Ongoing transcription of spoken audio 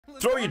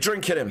Throw your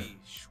drink at him.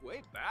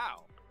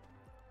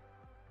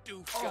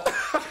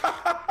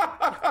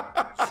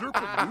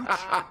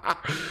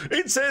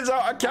 It says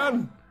out I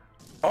can.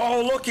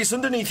 Oh, look, it's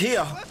underneath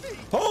here.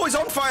 Oh, he's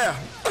on fire.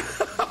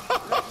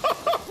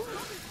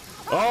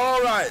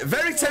 All right,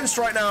 very tense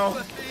right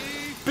now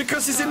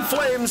because he's in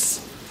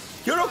flames.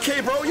 You're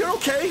okay, bro. You're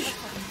okay.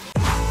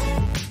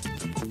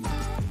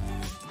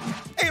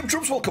 Hey, I'm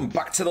Drums. Welcome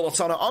back to the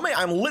Litanah Army.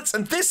 I'm Lit,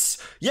 and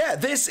this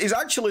is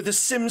actually The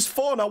Sims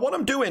 4. Now, what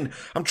I'm doing,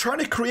 I'm trying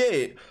to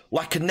create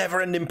like a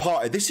never-ending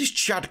party. This is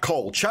Chad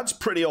Cole. Chad's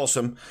pretty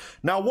awesome.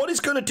 Now, what he's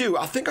going to do,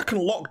 I think I can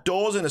lock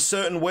doors in a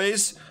certain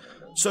ways.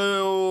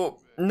 So,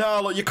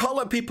 no, look, you can't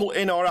let people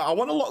in or out. I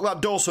want to lock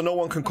that door so no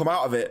one can come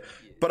out of it.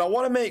 But I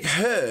want to make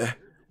her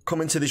come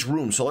into this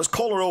room. So let's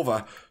call her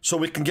over so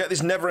we can get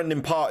this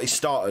never-ending party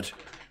started.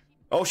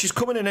 Oh, she's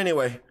coming in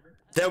anyway.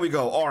 There we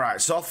go. All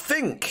right, so I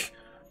think...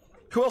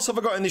 Who else have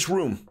I got in this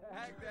room?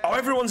 Oh,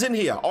 everyone's in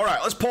here. All right,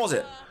 let's pause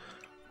it.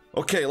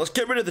 Okay, let's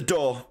get rid of the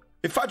door.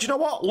 In fact, you know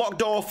what? Lock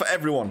door for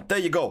everyone. There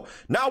you go.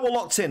 Now we're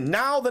locked in.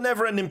 Now the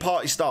never-ending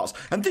party starts.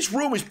 And this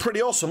room is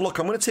pretty awesome. Look,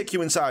 I'm going to take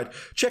you inside.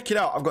 Check it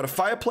out. I've got a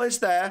fireplace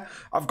there.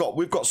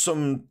 We've got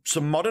some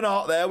modern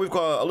art there. We've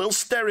got a little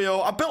stereo.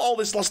 I built all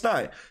this last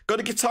night. Got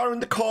a guitar in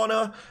the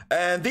corner.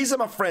 And these are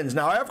my friends.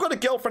 Now, I've got a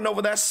girlfriend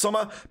over there,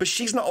 Summer, but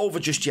she's not over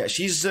just yet.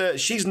 She's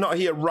not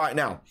here right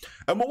now.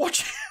 And we're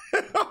watching...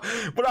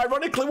 We're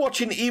ironically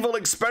watching evil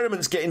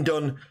experiments getting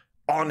done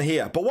on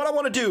here. But what I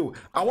want to do,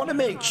 I want to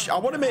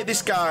make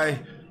this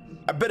guy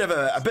a bit of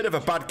a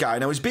bad guy.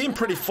 Now he's being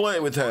pretty flirty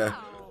with her.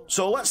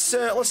 So let's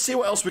see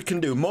what else we can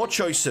do. More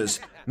choices,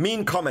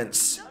 mean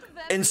comments,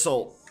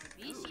 insult.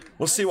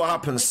 We'll see what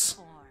happens.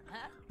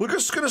 We're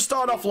just gonna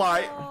start off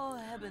light.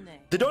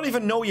 They don't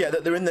even know yet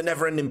that they're in the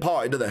never-ending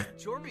party, do they?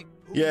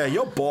 Yeah,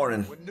 you're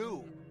boring.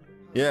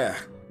 Yeah.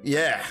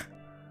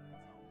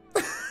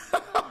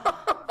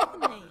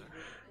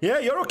 Yeah,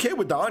 you're okay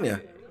with that, aren't you?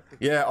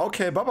 Yeah,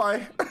 okay,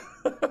 bye-bye.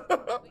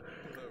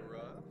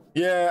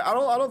 Yeah, I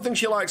don't think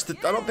she likes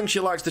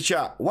the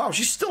chat. Wow,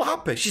 she's still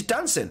happy. She's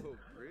dancing.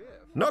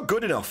 Not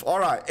good enough. All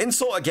right,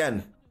 insult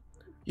again.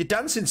 Your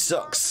dancing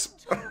sucks.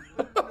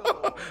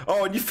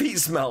 Oh, and your feet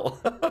smell.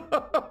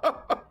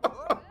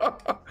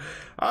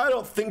 I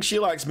don't think she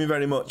likes me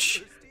very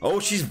much. Oh,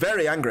 she's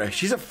very angry.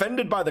 She's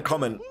offended by the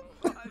comment.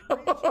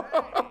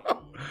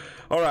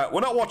 All right,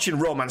 we're not watching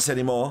romance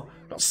anymore.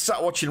 Not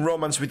sat watching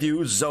romance with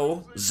you,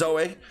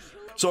 Zoe.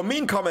 So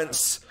mean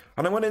comments,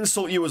 and I'm going to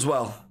insult you as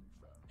well.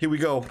 Here we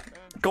go.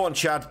 Go on,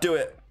 Chad, do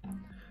it.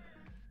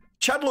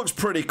 Chad looks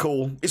pretty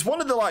cool. It's one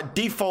of the like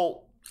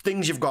default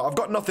things you've got. I've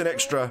got nothing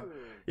extra.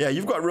 Yeah,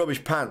 you've got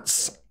rubbish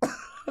pants.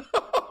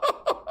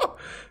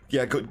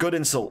 Yeah, good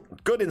insult.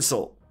 Good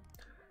insult.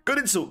 Good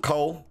insult,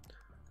 Cole.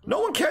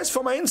 No one cares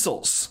for my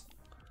insults.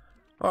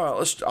 All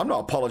right, I'm not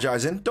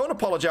apologizing. Don't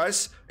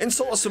apologize.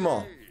 Insult us some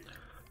more.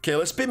 Okay,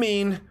 let's be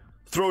mean.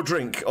 Throw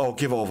drink. Oh,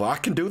 give over. I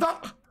can do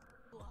that.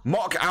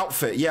 Mock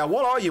outfit. Yeah,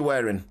 what are you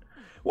wearing?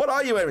 What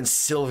are you wearing,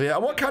 Sylvia?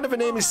 And what kind of a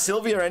name is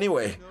Sylvia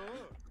anyway?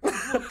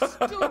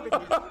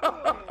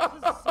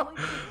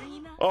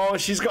 Oh,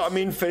 she's got a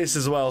mean face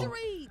as well.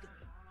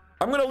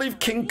 I'm going to leave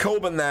King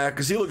Coben there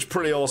because he looks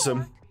pretty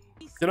awesome.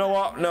 You know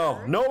what?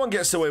 No one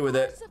gets away with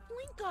it.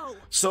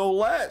 So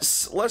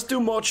let's do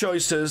more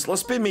choices.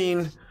 Let's be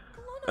mean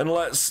and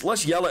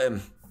let's yell at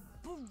him.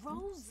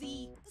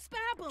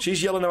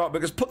 She's yelling about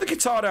because put the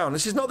guitar down.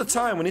 This is not the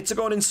time. We need to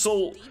go and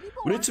insult.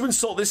 We need to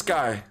insult this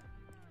guy.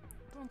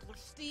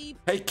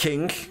 Hey,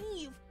 King.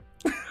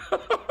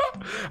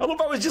 I love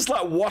how he's just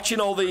like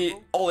watching all the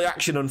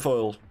action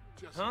unfold.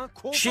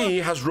 She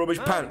has rubbish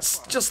pants,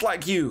 just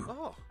like you.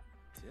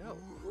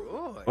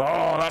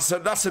 Oh,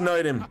 that's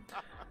annoyed him.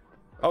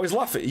 Oh, he's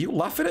laughing. Are you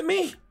laughing at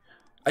me?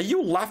 Are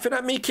you laughing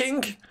at me,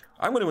 King?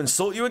 I'm going to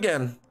insult you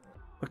again.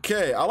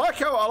 Okay, I like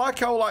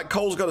how like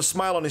Cole's got a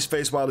smile on his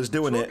face while he's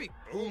doing it.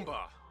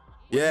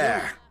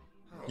 Yeah,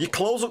 your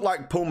clothes look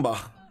like Pumbaa.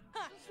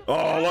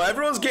 Oh, look,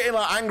 everyone's getting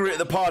like angry at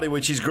the party,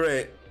 which is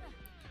great.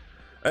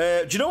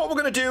 Do you know what we're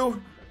gonna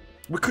do?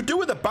 We could do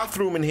with a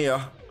bathroom in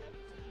here,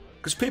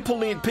 because people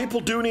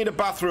do need a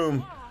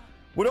bathroom.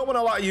 We don't want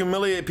to like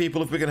humiliate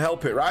people if we can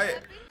help it, right?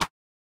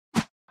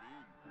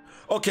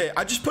 Okay,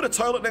 I just put a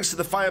toilet next to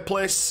the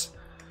fireplace,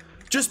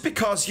 just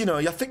because you know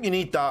I think you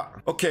need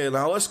that. Okay,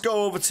 now let's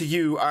go over to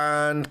you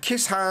and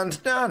kiss hand.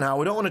 No,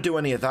 we don't want to do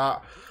any of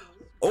that.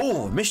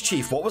 Oh,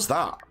 mischief. What was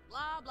that?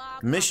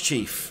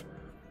 Mischief.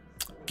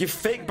 Give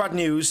fake bad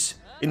news.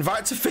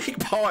 Invite to fake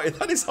party.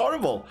 That is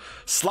horrible.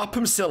 Slap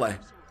him silly.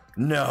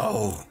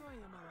 No.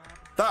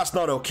 That's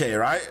not okay,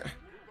 right?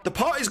 The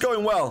party's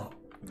going well.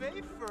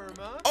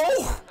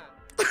 Oh!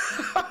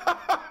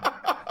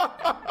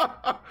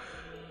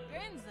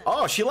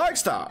 Oh, she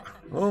likes that.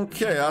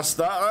 Okay,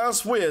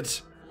 that's weird.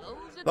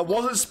 That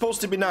wasn't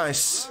supposed to be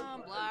nice.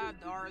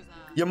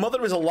 Your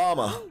mother is a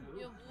llama.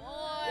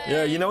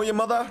 Yeah, you know your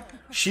mother?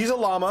 She's a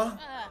llama.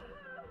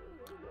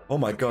 Oh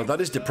my god, that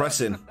is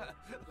depressing.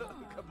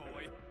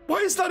 Why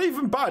is that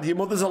even bad? Your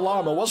mother's a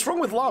llama. What's wrong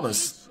with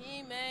llamas?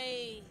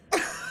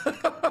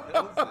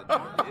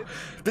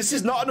 This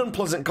is not an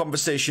unpleasant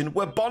conversation.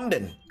 We're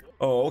bonding.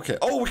 Oh, okay.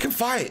 Oh, we can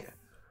fight.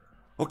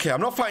 Okay,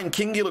 I'm not fighting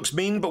King. He looks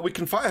mean, but we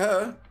can fight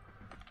her.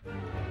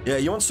 Yeah,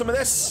 you want some of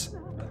this?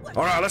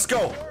 All right, let's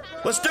go.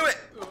 Let's do it.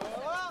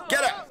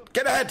 Get her.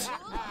 Get ahead.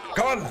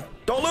 Come on.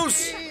 Don't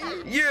lose.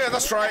 Yeah,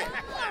 that's right.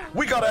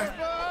 We got her.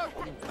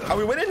 Are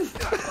we winning?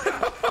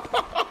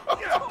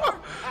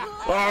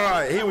 All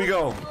right, here we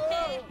go.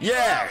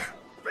 Yeah.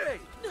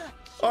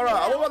 All right,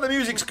 I love how the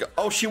music's...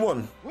 Oh, she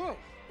won.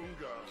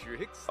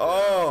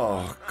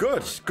 Oh,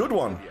 good. Good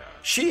one.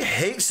 She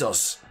hates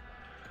us.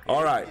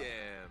 All right.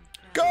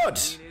 Good.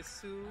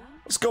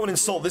 Let's go and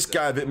insult this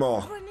guy a bit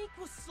more.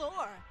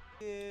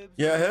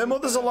 Yeah, her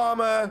mother's a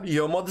llama.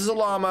 Your mother's a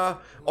llama.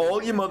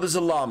 All your mothers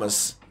are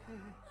llamas.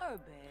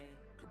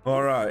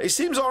 All right. He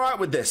seems all right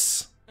with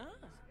this.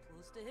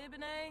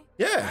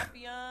 Yeah.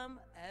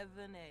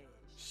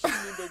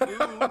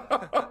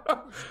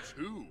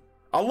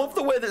 I love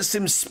the way that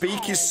Sims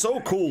speak. Is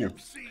so cool.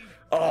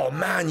 Oh,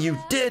 man, you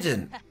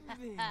didn't.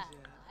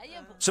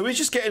 So he's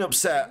just getting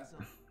upset.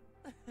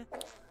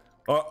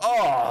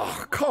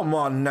 Oh, come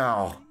on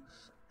now.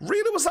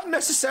 Really, was that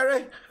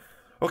necessary?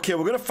 Okay,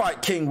 we're gonna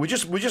fight King. We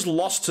just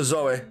lost to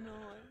Zoe.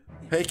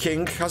 Hey,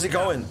 King, how's it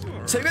going?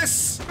 Take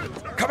this.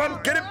 Come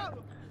on, get him.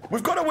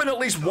 We've got to win at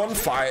least one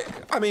fight.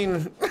 I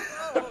mean,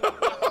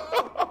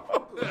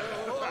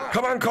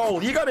 come on,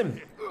 Cole. You got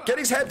him. Get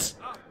his head.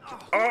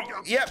 Oh,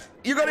 yep,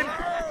 you got him.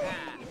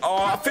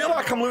 Oh, I feel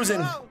like I'm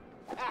losing.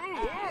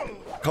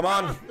 Come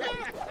on.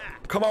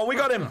 Come on, we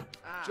got him.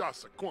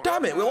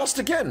 Damn it, we lost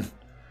again.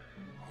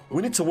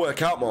 We need to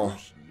work out more.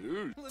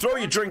 Throw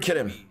your drink at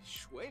him.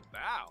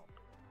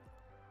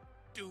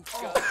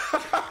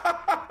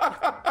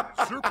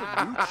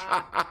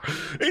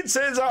 It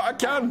turns out I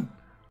can.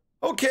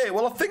 Okay,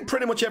 well, I think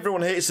pretty much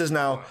everyone hates us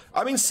now.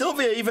 I mean,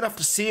 Sylvia, even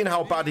after seeing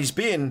how bad he's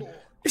been,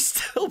 is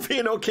still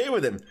being okay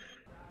with him.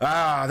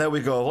 Ah, there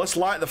we go. Let's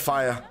light the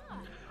fire.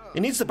 He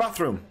needs the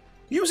bathroom.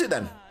 Use it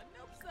then.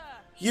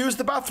 Use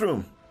the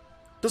bathroom.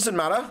 Doesn't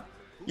matter.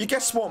 Your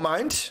guests won't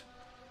mind.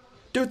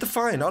 Do it the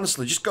fine,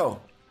 honestly, just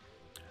go.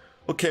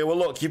 Okay, well,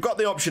 look, you've got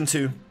the option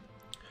to. Do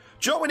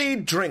you know what we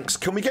need? Drinks.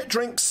 Can we get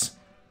drinks?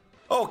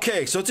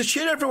 Okay, so to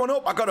cheer everyone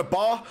up, I got a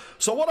bar.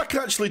 So what I can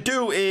actually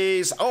do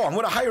is... Oh, I'm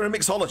going to hire a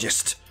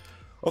mixologist.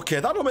 Okay,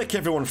 that'll make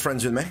everyone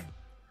friends with me.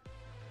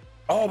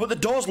 Oh, but the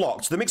door's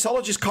locked. The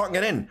mixologist can't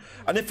get in.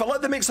 And if I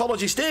let the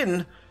mixologist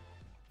in,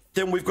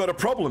 then we've got a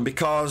problem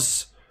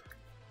because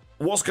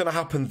what's going to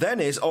happen then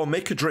is... Oh,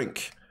 make a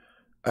drink.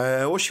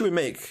 What should we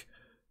make?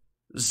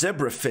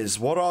 Zebra fizz.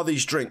 What are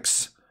these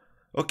drinks?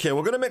 Okay,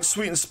 we're going to make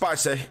sweet and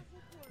spicy.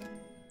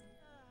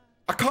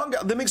 I can't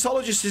get... The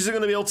mixologist isn't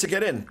going to be able to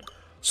get in.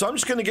 So I'm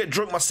just going to get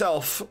drunk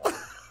myself.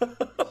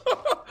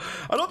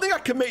 I don't think I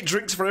can make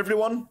drinks for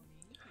everyone.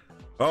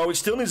 Oh, he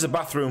still needs a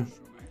bathroom. Do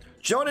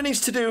you know what he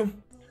needs to do?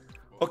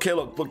 Okay,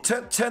 look,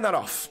 turn that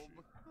off.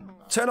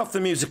 Turn off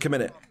the music a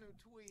minute.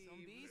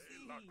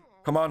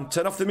 Come on,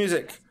 turn off the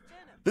music.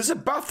 There's a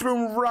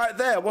bathroom right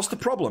there. What's the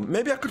problem?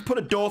 Maybe I could put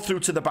a door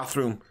through to the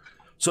bathroom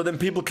so then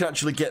people can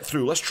actually get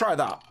through. Let's try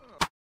that.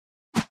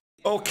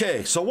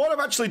 Okay, so what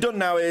I've actually done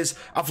now is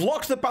I've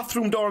locked the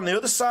bathroom door on the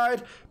other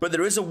side, but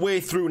there is a way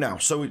through now.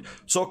 So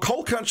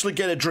Cole can actually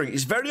get a drink.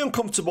 He's very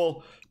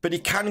uncomfortable, but he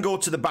can go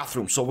to the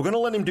bathroom. So we're going to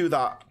let him do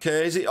that.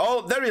 Okay, is he?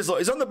 Oh, there he is. Look,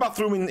 he's on the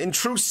bathroom in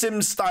true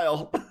Sims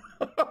style.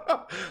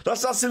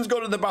 That's how Sims go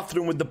to the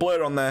bathroom with the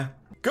blur on there.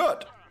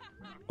 Good.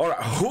 All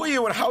right, who are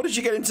you and how did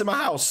you get into my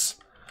house?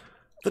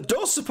 The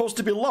door's supposed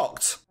to be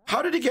locked.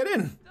 How did he get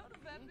in?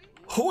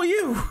 Who are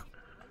you?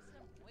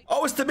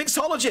 Oh, it's the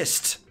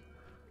mixologist.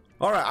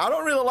 All right, I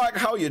don't really like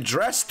how you're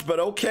dressed, but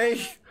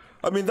okay.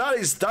 I mean, that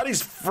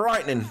is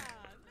frightening.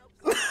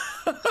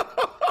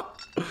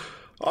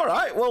 All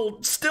right,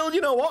 well, still,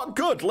 you know what?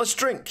 Good, let's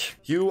drink.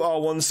 You are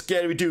one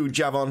scary dude,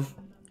 Javon.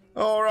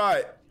 All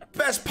right,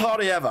 best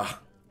party ever.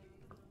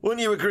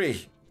 Wouldn't you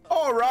agree?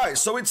 All right,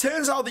 so it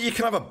turns out that you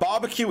can have a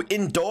barbecue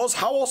indoors.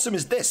 How awesome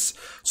is this?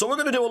 So we're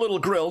going to do a little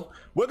grill.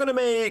 We're going to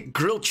make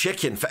grilled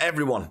chicken for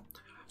everyone.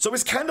 So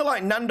it's kind of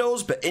like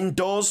Nando's, but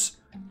indoors.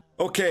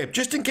 Okay,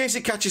 just in case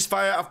it catches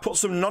fire, I've put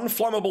some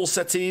non-flammable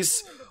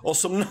settees or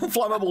some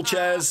non-flammable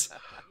chairs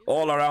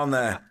all around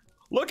there.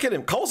 Look at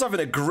him. Cole's having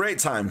a great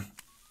time.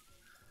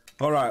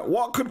 All right,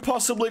 what could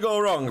possibly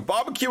go wrong?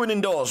 Barbecuing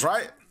indoors,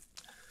 right?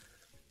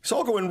 It's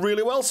all going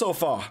really well so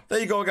far. There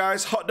you go,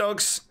 guys. Hot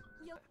dogs.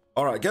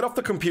 All right, get off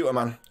the computer,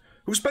 man.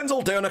 Who spends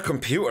all day on a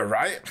computer,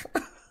 right?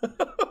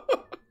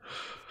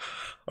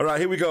 All right,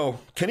 here we go.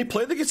 Can he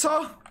play the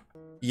guitar?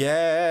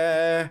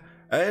 Yeah.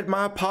 At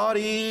my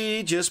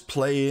party, just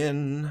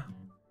playing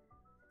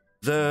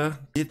the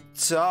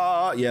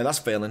guitar. Yeah, that's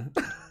failing.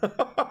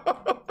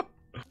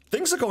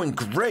 Things are going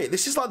great.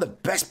 This is like the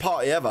best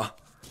party ever.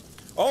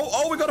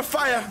 Oh, we got a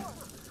fire.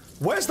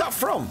 Where's that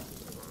from?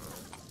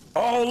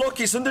 Oh,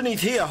 look, it's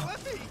underneath here.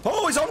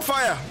 Oh, he's on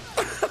fire.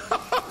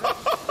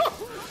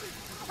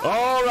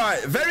 All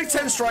right, very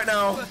tense right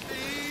now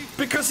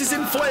because he's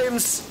in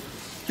flames.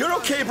 You're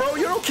okay, bro.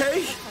 You're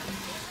okay.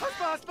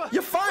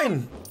 You're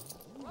fine.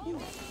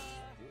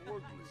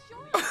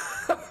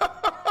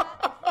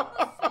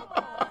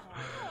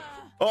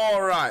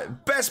 All right,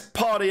 best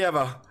party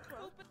ever.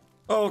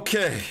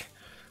 Okay,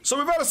 so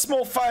we've had a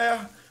small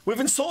fire. We've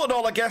insulted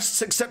all our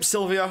guests except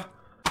Sylvia.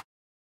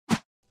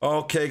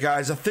 Okay,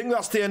 guys, I think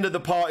that's the end of the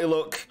party.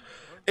 Look,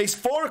 it's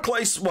 4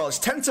 o'clock. Well, it's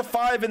 10 to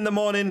 5 in the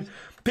morning.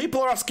 People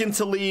are asking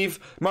to leave.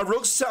 My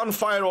rug's set on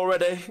fire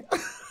already.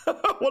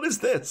 What is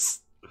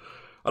this?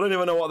 I don't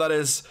even know what that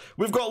is.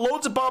 We've got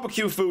loads of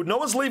barbecue food. No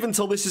one's leaving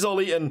until this is all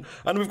eaten.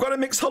 And we've got a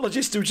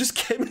mixologist who just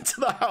came into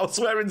the house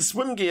wearing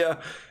swim gear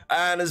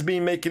and has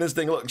been making this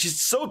thing. Look, she's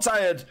so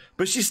tired,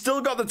 but she's still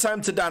got the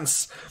time to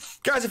dance.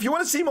 Guys, if you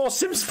want to see more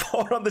Sims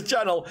 4 on the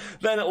channel,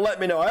 then let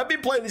me know. I haven't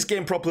been playing this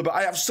game properly, but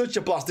I have such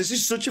a blast. This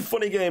is such a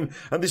funny game,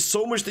 and there's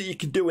so much that you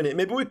could do in it.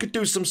 Maybe we could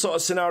do some sort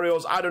of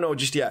scenarios. I don't know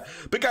just yet.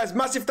 But guys,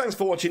 massive thanks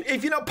for watching.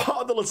 If you're not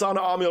part of the Litanah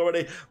Army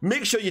already,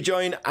 make sure you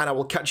join, and I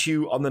will catch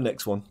you on the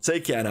next one.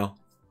 Take care now.